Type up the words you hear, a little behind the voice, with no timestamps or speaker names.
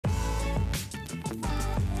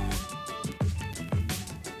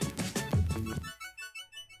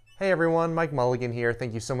Hey everyone, Mike Mulligan here.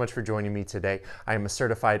 Thank you so much for joining me today. I am a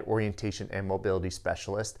certified orientation and mobility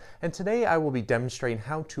specialist, and today I will be demonstrating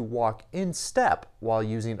how to walk in step while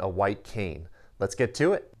using a white cane. Let's get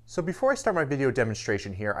to it. So before I start my video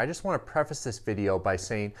demonstration here, I just want to preface this video by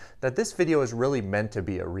saying that this video is really meant to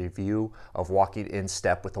be a review of walking in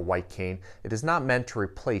step with a white cane. It is not meant to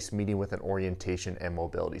replace meeting with an orientation and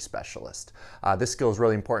mobility specialist. This skill is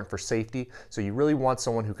really important for safety, so you really want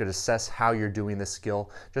someone who could assess how you're doing this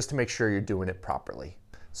skill just to make sure you're doing it properly.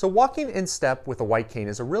 So walking in step with a white cane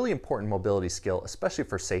is a really important mobility skill, especially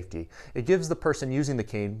for safety. It gives the person using the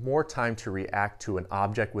cane more time to react to an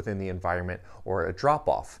object within the environment or a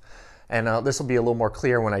drop-off. And this will be a little more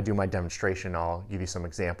clear when I do my demonstration. I'll give you some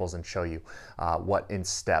examples and show you what in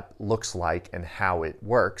step looks like and how it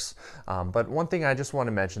works. But one thing I just want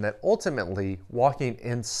to mention, that ultimately walking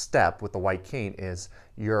in step with the white cane is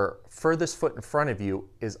your furthest foot in front of you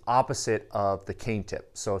is opposite of the cane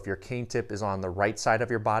tip. So if your cane tip is on the right side of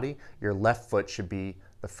your body, your left foot should be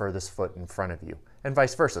the furthest foot in front of you, and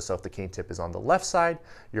vice versa. So if the cane tip is on the left side,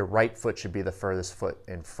 your right foot should be the furthest foot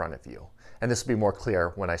in front of you. And this will be more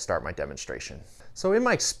clear when I start my demonstration. So in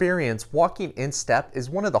my experience, walking in step is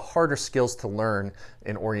one of the harder skills to learn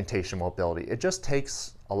in orientation mobility. It just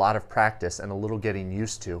takes a lot of practice and a little getting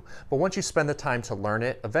used to. But once you spend the time to learn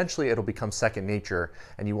it, eventually it'll become second nature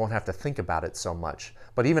and you won't have to think about it so much.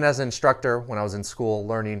 But even as an instructor, when I was in school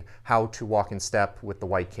learning how to walk in step with the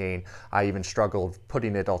white cane, I even struggled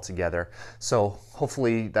putting it all together. So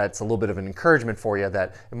hopefully that's a little bit of an encouragement for you,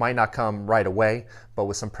 that it might not come right away, but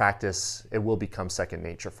with some practice, it will become second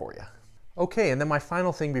nature for you. Okay, and then my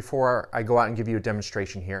final thing before I go out and give you a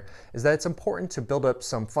demonstration here is that it's important to build up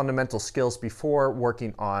some fundamental skills before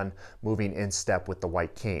working on moving in step with the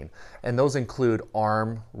white cane. And those include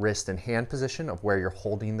arm, wrist, and hand position of where you're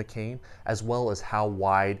holding the cane, as well as how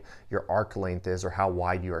wide your arc length is, or how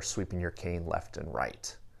wide you are sweeping your cane left and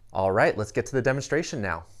right. All right, let's get to the demonstration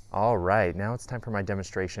now. All right, now it's time for my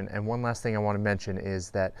demonstration. And one last thing I want to mention is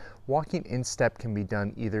that walking in step can be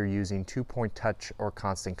done either using two-point touch or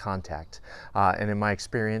constant contact. And in my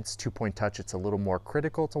experience, two-point touch, it's a little more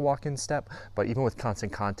critical to walk in step, but even with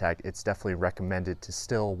constant contact, it's definitely recommended to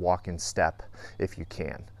still walk in step if you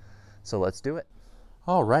can. So let's do it.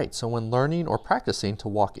 All right, so when learning or practicing to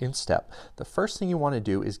walk in step, the first thing you want to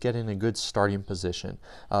do is get in a good starting position.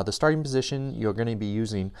 The starting position you're going to be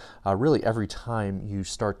using really every time you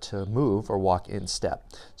start to move or walk in step.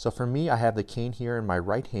 So for me, I have the cane here in my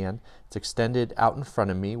right hand. It's extended out in front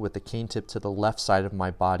of me with the cane tip to the left side of my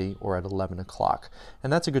body, or at 11 o'clock.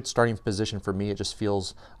 And that's a good starting position for me. It just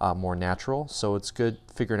feels more natural. So it's good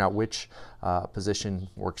figuring out which position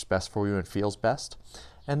works best for you and feels best.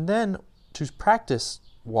 And then to practice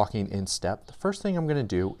walking in step, the first thing I'm going to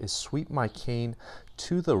do is sweep my cane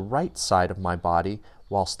to the right side of my body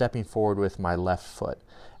while stepping forward with my left foot.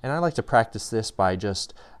 And I like to practice this by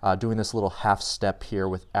just doing this little half step here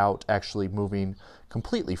without actually moving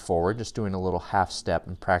completely forward, just doing a little half step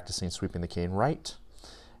and practicing sweeping the cane right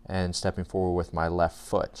and stepping forward with my left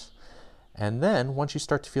foot. And then once you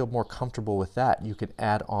start to feel more comfortable with that, you can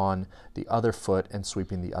add on the other foot and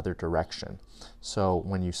sweeping the other direction. So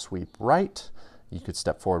when you sweep right, you could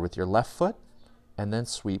step forward with your left foot, and then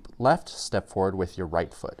sweep left, step forward with your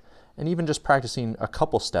right foot. And even just practicing a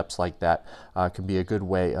couple steps like that can be a good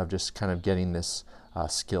way of just kind of getting this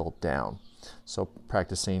skill down. So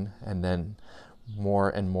practicing, and then more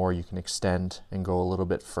and more you can extend and go a little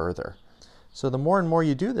bit further. So the more and more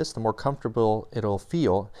you do this, the more comfortable it'll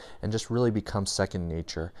feel and just really become second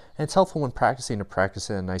nature. And it's helpful when practicing to practice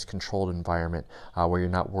in a nice controlled environment where you're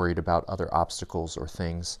not worried about other obstacles or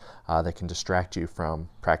things that can distract you from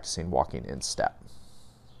practicing walking in step.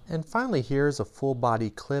 And finally, here's a full body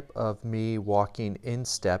clip of me walking in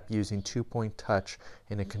step using two-point touch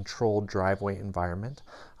in a controlled driveway environment.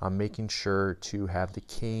 I'm making sure to have the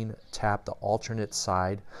cane tap the alternate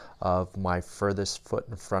side of my furthest foot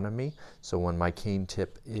in front of me. So when my cane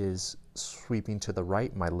tip is sweeping to the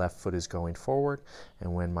right, my left foot is going forward.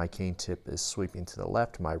 And when my cane tip is sweeping to the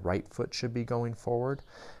left, my right foot should be going forward.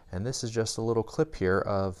 And this is just a little clip here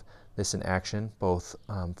of this in action, both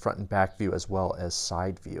front and back view as well as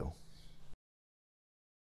side view.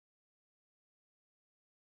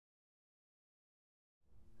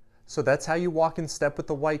 So that's how you walk in step with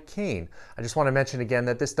the white cane. I just want to mention again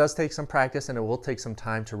that this does take some practice and it will take some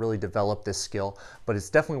time to really develop this skill, but it's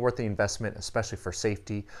definitely worth the investment, especially for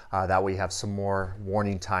safety. That way you have some more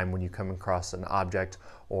warning time when you come across an object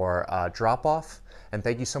or drop off. And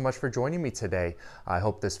thank you so much for joining me today. I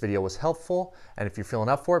hope this video was helpful, and if you're feeling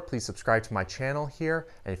up for it, please subscribe to my channel here,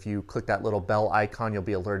 and if you click that little bell icon, you'll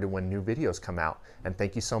be alerted when new videos come out. And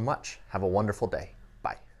thank you so much. Have a wonderful day.